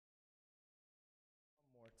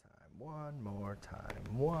One more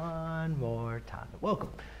time, one more time. Welcome.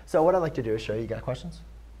 So what I'd like to do is show you, got questions?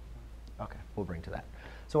 Okay, we'll bring to that.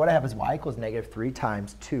 So what I have is y equals negative 3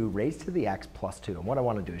 times 2 raised to the x plus 2. And what I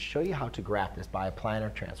want to do is show you how to graph this by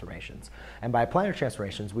planar transformations. And by planar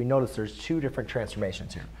transformations, we notice there's two different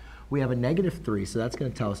transformations here. We have a negative 3, so that's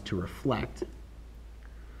going to tell us to reflect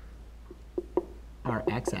our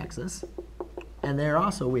x-axis. And there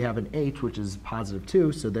also we have an h, which is positive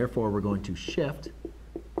 2, so therefore we're going to shift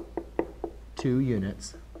 2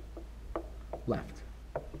 units left.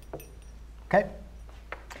 Okay?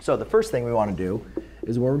 So the first thing we want to do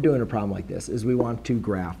is when we're doing a problem like this is we want to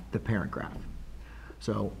graph the parent graph.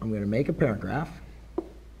 So I'm going to make a parent graph.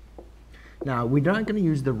 Now, we're not going to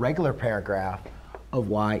use the regular parent graph of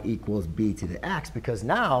y equals b to the x because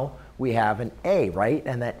now we have an a, right?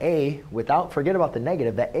 And that a, forget about the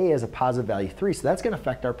negative, that a is a positive value 3. So that's going to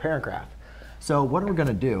affect our parent graph. So what we're going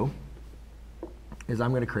to do is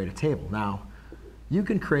I'm going to create a table. Now, you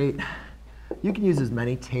can use as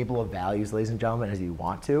many table of values, ladies and gentlemen, as you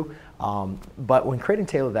want to. But when creating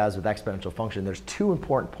table of values with exponential function, there's two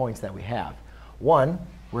important points that we have. One,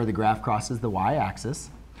 where the graph crosses the y-axis,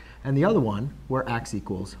 and the other one, where x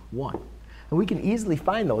equals 1. And we can easily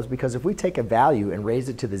find those because if we take a value and raise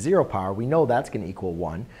it to the 0 power, we know that's going to equal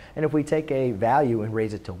 1. And if we take a value and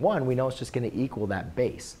raise it to 1, we know it's just going to equal that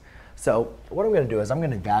base. So what I'm going to do is I'm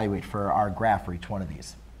going to evaluate for our graph for each one of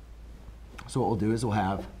these. So what we'll do is we'll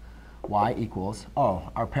have y equals,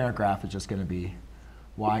 our parent graph is just going to be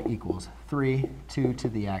y equals 3, 2 to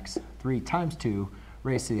the x, 3 times 2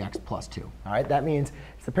 raised to the x plus 2. All right, that means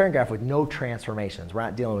it's the parent graph with no transformations. We're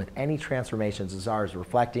not dealing with any transformations as far as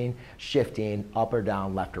reflecting, shifting, up or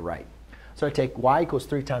down, left or right. So I take y equals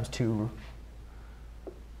 3 times 2,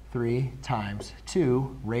 3 times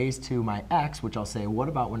 2 raised to my x, which I'll say, what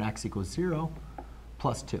about when x equals 0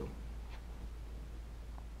 plus 2?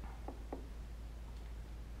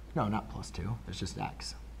 No, not plus 2. It's just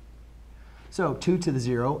x. So 2 to the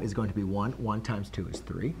 0 is going to be 1. 1 times 2 is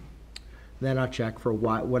 3. Then I'll check for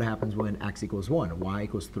y, what happens when x equals 1. Y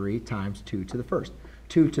equals 3 times 2 to the first.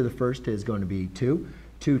 2 to the first is going to be 2.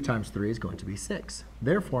 2 times 3 is going to be 6.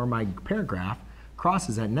 Therefore, my parent graph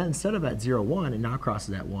crosses at, instead of at 0, 1, it now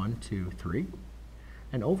crosses at 1, 2, 3.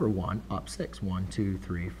 And over 1, up 6. 1, 2,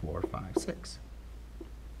 3, 4, 5, 6.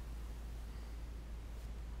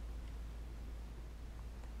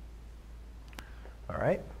 All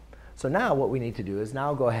right, so now what we need to do is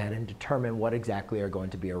now go ahead and determine what exactly are going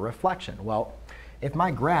to be a reflection. Well, if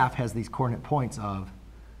my graph has these coordinate points of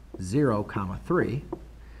 0, 3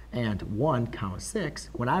 and 1, 6,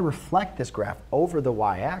 when I reflect this graph over the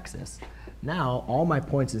y-axis, now all my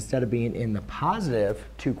points, instead of being in the positive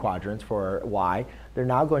 2 quadrants for y, they're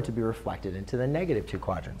now going to be reflected into the negative 2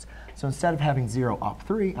 quadrants. So instead of having 0 up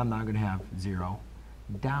 3, I'm now going to have 0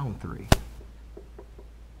 down 3.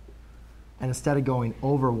 And instead of going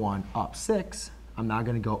over 1 up 6, I'm now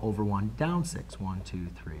going to go over 1 down 6. 1, 2,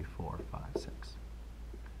 3, 4, 5, 6.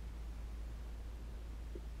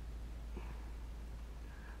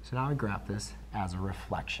 So now I graph this as a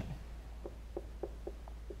reflection.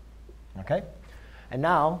 Okay? And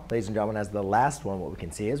now, ladies and gentlemen, as the last one, what we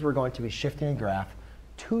can see is we're going to be shifting a graph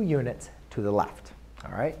 2 units to the left.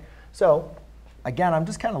 All right? So again, I'm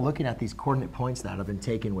just kind of looking at these coordinate points that have been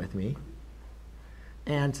taken with me.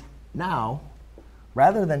 And now,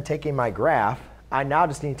 rather than taking my graph, I now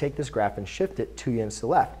just need to take this graph and shift it 2 units to the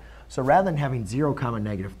left. So rather than having 0,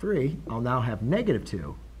 negative 3, I'll now have negative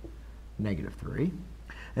 2, negative 3. And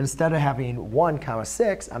instead of having 1,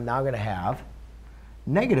 6, I'm now going to have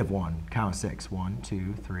negative 1, 6. 1,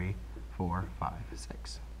 2, 3, 4, 5,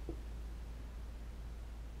 6.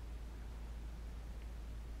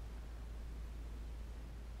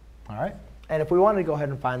 All right? And if we wanted to go ahead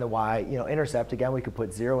and find the y-intercept, again, we could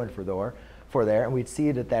put 0 in for there, and we'd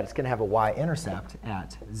see that it's going to have a y-intercept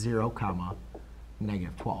at 0,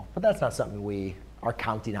 negative 12. But that's not something we are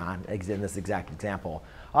counting on in this exact example.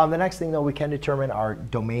 The next thing, though, we can determine our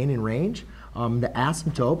domain and range. The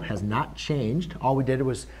asymptote has not changed. All we did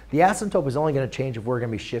was, the asymptote is only going to change if we're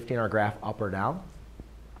going to be shifting our graph up or down.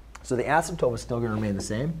 So the asymptote is still going to remain the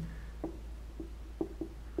same.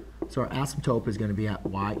 So our asymptote is going to be at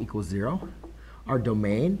y equals 0. Our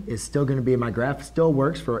domain is still going to be, my graph still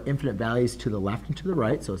works for infinite values to the left and to the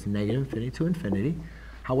right, so it's negative infinity to infinity.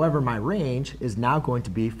 However, my range is now going to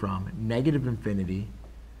be from negative infinity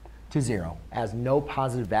to 0, as no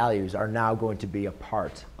positive values are now going to be a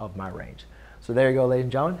part of my range. So there you go, ladies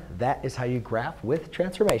and gentlemen. That is how you graph with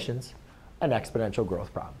transformations an exponential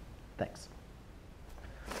growth problem. Thanks.